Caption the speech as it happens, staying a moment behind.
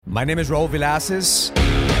My name is Raul Villacis,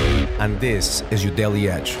 and this is your Daily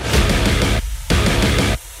Edge.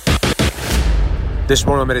 This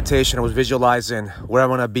morning meditation, I was visualizing where I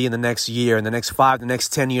want to be in the next year, in the next 5, the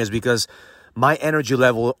next 10 years, because my energy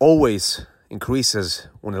level always increases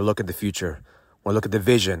when I look at the future, when I look at the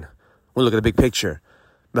vision, when I look at the big picture.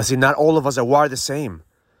 But see, not all of us are wired the same.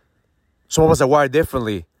 Some of us are wired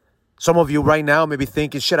differently. Some of you right now may be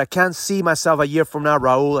thinking, shit, I can't see myself a year from now,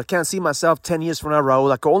 Raul. I can't see myself 10 years from now,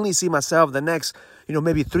 Raul. I can only see myself the next,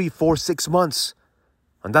 maybe 3, 4, 6 months.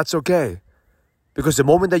 And that's okay. Because the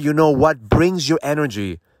moment that you know what brings your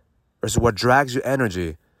energy versus what drags your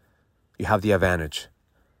energy, you have the advantage.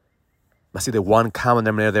 I see the one common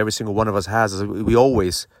denominator that every single one of us has is we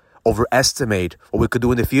always overestimate what we could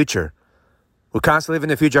do in the future. We constantly live in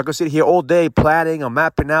the future. I could sit here all day planning, I'm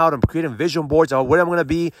mapping out, I'm creating vision boards of where I'm going to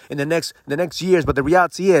be in the next years. But the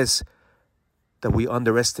reality is that we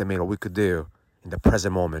underestimate what we could do in the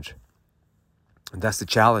present moment. And that's the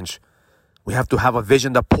challenge. We have to have a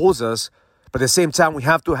vision that pulls us, but at the same time, we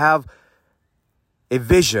have to have a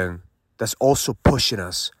vision that's also pushing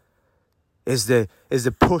us. Is the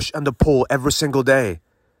push and the pull every single day.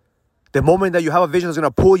 The moment that you have a vision that's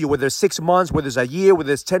going to pull you, whether it's 6 months, whether it's a year,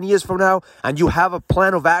 whether it's 10 years from now, and you have a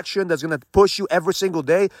plan of action that's going to push you every single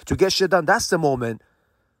day to get shit done, that's the moment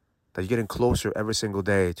that you're getting closer every single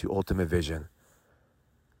day to your ultimate vision.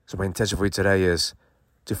 So my intention for you today is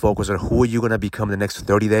to focus on who are you going to become the next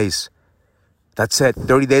 30 days. That's it.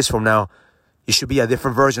 30 days from now, you should be a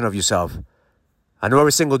different version of yourself. I know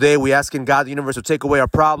every single day we're asking God, the universe, to take away our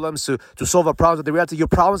problems, to solve our problems. But the reality, your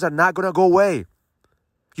problems are not going to go away.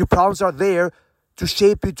 Your problems are there to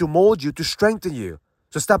shape you, to mold you, to strengthen you.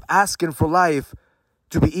 So stop asking for life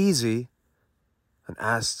to be easy and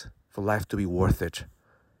ask for life to be worth it.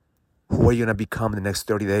 Who are you going to become in the next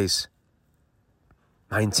 30 days?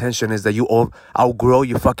 My intention is that you outgrow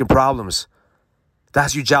your fucking problems.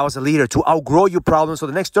 That's your job as a leader, to outgrow your problems. So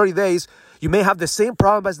the next 30 days, you may have the same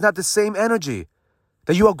problem, but it's not the same energy.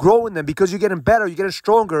 That you are growing them because you're getting better, you're getting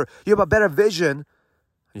stronger, you have a better vision, and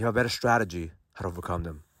you have a better strategy how to overcome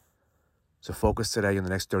them. So focus today on the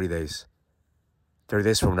next 30 days. 30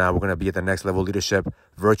 days from now, we're going to be at the Next Level Leadership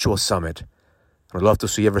Virtual Summit. I'd love to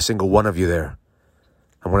see every single one of you there.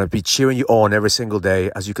 I want to be cheering you on every single day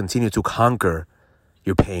as you continue to conquer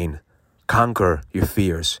your pain, conquer your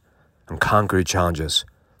fears, and conquer your challenges.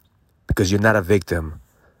 Because you're not a victim.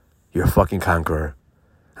 You're a fucking conqueror.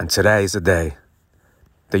 And today is the day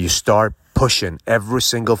that you start pushing every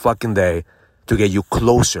single fucking day to get you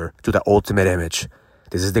closer to the ultimate image.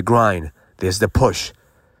 This is the grind. This is the push.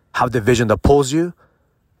 Have the vision that pulls you,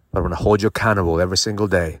 but I'm going to hold you accountable every single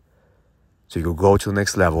day so you can go to the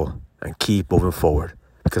next level and keep moving forward,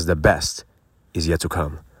 because the best is yet to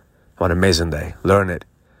come. Have an amazing day. Learn it.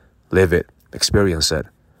 Live it. Experience it.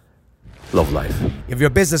 Love life. If you're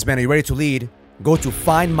a businessman and you're ready to lead, go to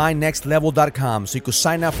findmynextlevel.com so you can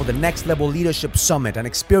sign up for the Next Level Leadership Summit, an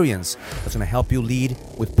experience that's going to help you lead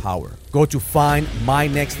with power. Go to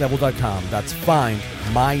findmynextlevel.com. That's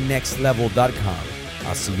findmynextlevel.com.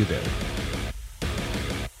 I'll see you there.